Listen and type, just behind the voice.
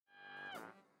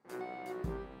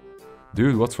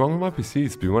Dude, what's wrong with my PC?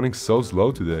 It's been running so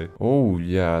slow today. Oh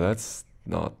yeah, that's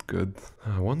not good.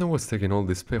 I wonder what's taking all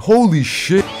this space. Holy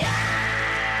shit!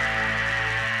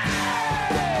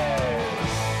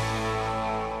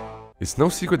 It's no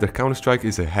secret that Counter-Strike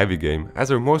is a heavy game,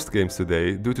 as are most games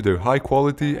today, due to their high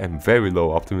quality and very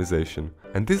low optimization.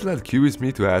 And this led curious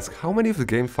me to ask, how many of the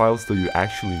game files do you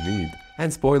actually need?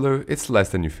 And spoiler, it's less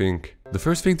than you think. The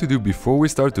first thing to do before we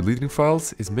start deleting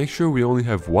files is make sure we only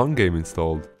have one game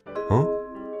installed. Huh?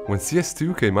 When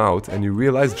CS2 came out and you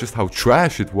realized just how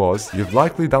trash it was, you've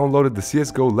likely downloaded the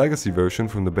CSGO legacy version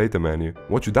from the beta menu.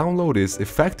 What you download is,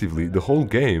 effectively, the whole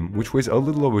game, which weighs a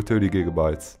little over 30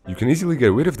 GB. You can easily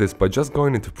get rid of this by just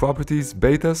going into Properties,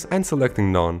 Betas and selecting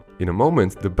None. In a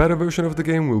moment, the beta version of the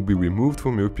game will be removed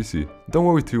from your PC. Don't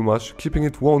worry too much, keeping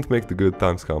it won't make the good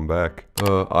times come back.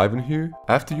 Ivan here.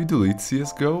 After you delete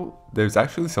CSGO, there's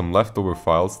actually some leftover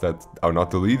files that are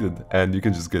not deleted and you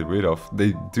can just get rid of.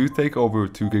 They do take over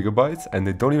 2 GB and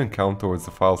they don't even count towards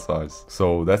the file size.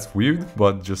 So that's weird,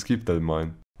 but just keep that in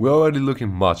mind. We're already looking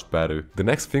much better. The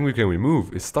next thing we can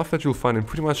remove is stuff that you'll find in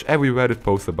pretty much every Reddit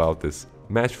post about this.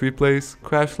 Match replays,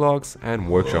 crash logs and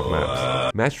workshop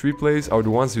maps. Match replays are the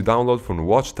ones you download from the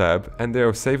watch tab and they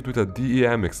are saved with a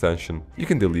DEM extension. You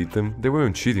can delete them, they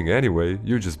weren't cheating anyway,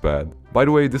 you're just bad. By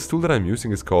the way, this tool that I'm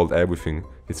using is called Everything.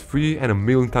 It's free and a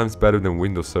million times better than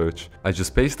Windows search. I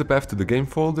just paste the path to the game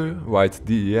folder, write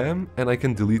DEM and I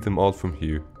can delete them all from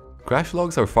here. Crash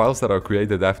logs are files that are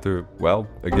created after, well,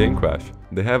 a game crash.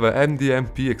 They have a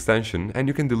MDMP extension and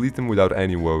you can delete them without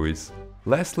any worries.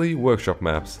 Lastly, workshop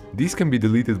maps. These can be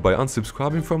deleted by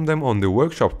unsubscribing from them on the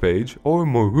workshop page or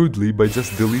more rudely by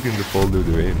just deleting the folder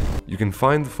they're in. You can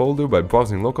find the folder by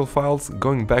browsing local files,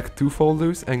 going back 2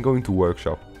 folders and going to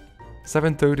workshop.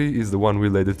 730 is the one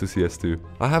related to CS2.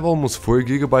 I have almost 4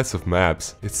 GB of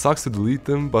maps. It sucks to delete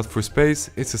them, but for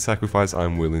space, it's a sacrifice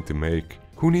I'm willing to make.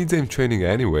 Who needs aim training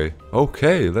anyway?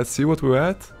 Okay, let's see what we're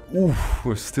at. Oof,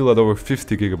 we're still at over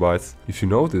 50 GB. If you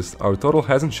noticed, our total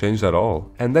hasn't changed at all.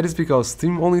 And that is because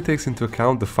Steam only takes into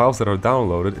account the files that are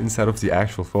downloaded instead of the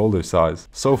actual folder size.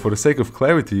 So for the sake of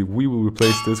clarity, we will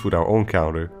replace this with our own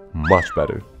counter. Much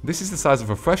better. This is the size of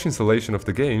a fresh installation of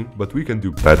the game, but we can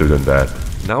do better than that.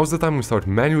 Now is the time we start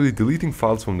manually deleting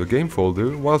files from the game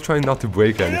folder while trying not to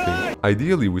break anything.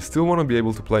 Ideally, we still want to be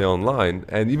able to play online,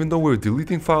 and even though we're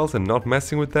deleting files and not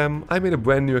messing with them, I made a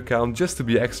brand new account just to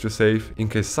be extra safe, in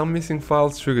case some missing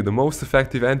files trigger the most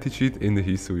effective anti-cheat in the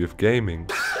history of gaming.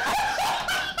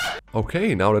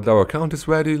 Okay, now that our account is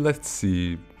ready, let's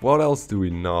see, what else do we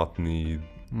not need?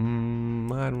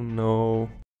 I don't know.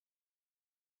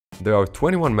 There are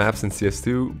 21 maps in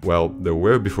CS2, well, there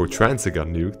were before Transit got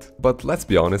nuked, but let's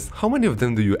be honest, how many of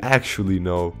them do you actually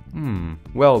know?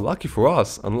 Well, lucky for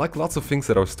us, unlike lots of things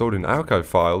that are stored in archive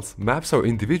files, maps are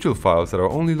individual files that are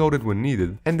only loaded when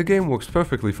needed, and the game works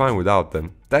perfectly fine without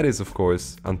them. That is, of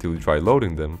course, until you try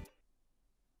loading them.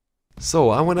 So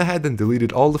I went ahead and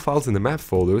deleted all the files in the map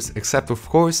folders, except of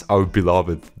course our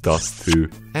beloved Dust 2.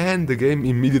 And the game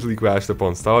immediately crashed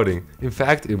upon starting. In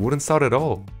fact, it wouldn't start at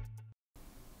all.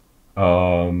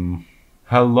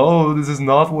 Hello, this is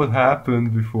not what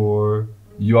happened before.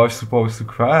 You are supposed to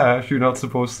crash, you're not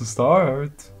supposed to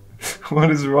start. What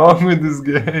is wrong with this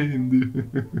game,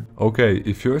 dude? Okay,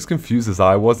 if you're as confused as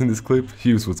I was in this clip,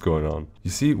 here's what's going on. You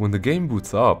see, when the game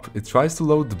boots up, it tries to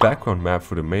load the background map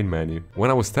for the main menu. When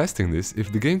I was testing this,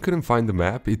 if the game couldn't find the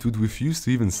map, it would refuse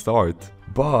to even start.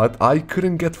 But I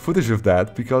couldn't get footage of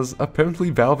that because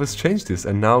apparently Valve has changed this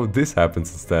and now this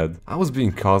happens instead. I was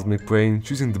being cosmic brain,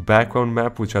 choosing the background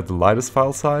map which had the lightest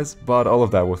file size, but all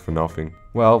of that was for nothing.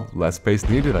 Well, less space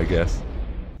needed, I guess.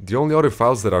 The only other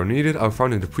files that are needed are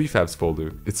found in the prefabs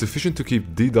folder. It's sufficient to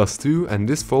keep ddust2 and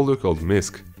this folder called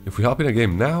misc. If we hop in a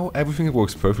game now, everything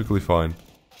works perfectly fine.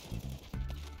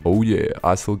 Oh yeah,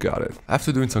 I still got it.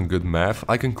 After doing some good math,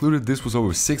 I concluded this was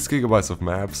over 6 GB of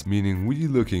maps, meaning we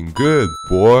looking good,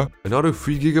 boy. Another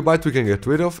 3 GB we can get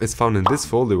rid of is found in this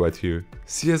folder right here.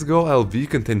 CSGO LV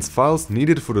contains files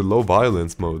needed for the low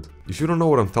violence mode. If you don't know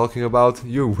what I'm talking about,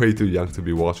 you're way too young to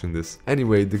be watching this.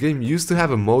 Anyway, the game used to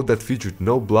have a mode that featured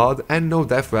no blood and no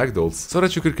death ragdolls, so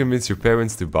that you could convince your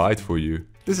parents to buy it for you.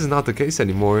 This is not the case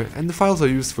anymore, and the files are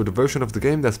used for the version of the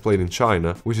game that's played in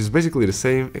China, which is basically the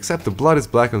same, except the blood is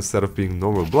black instead of being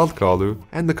normal blood color,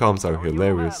 and the comms are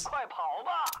hilarious.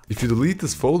 If you delete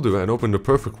this folder and open the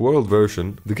perfect world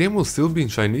version, the game will still be in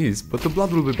Chinese, but the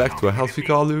blood will be back to a healthy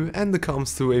color and the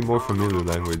comms to a more familiar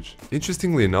language.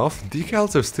 Interestingly enough,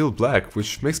 decals are still black,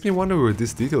 which makes me wonder where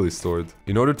this detail is stored.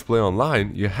 In order to play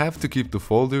online, you have to keep the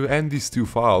folder and these 2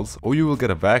 files, or you will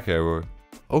get a back error.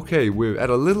 Okay, we're at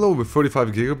a little over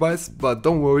 35 gigabytes, but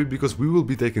don't worry because we will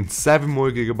be taking 7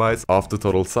 more gigabytes off the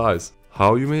total size.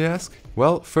 How, you may ask?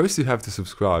 Well, first you have to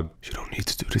subscribe. You don't need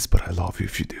to do this, but I love you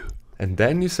if you do. And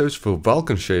then you search for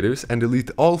Vulkan shaders and delete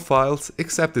all files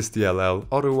except this DLL,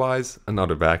 otherwise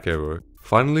another back error.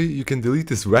 Finally, you can delete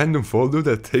this random folder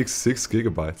that takes 6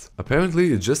 gigabytes.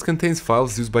 Apparently, it just contains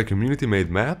files used by community-made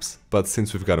maps, but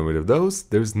since we've gotten rid of those,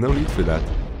 there's no need for that.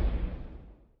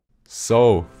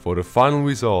 So, for the final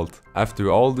result,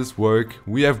 after all this work,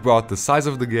 we have brought the size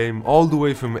of the game all the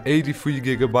way from 83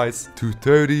 gigabytes to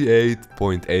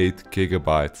 38.8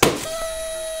 gigabytes.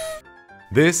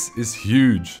 This is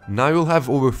huge. Now you'll have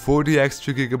over 40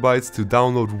 extra gigabytes to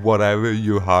download whatever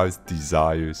your heart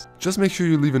desires. Just make sure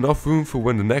you leave enough room for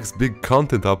when the next big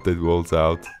content update rolls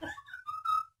out.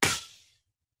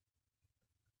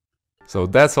 So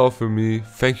that's all for me.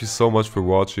 Thank you so much for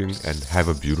watching and have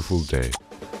a beautiful day.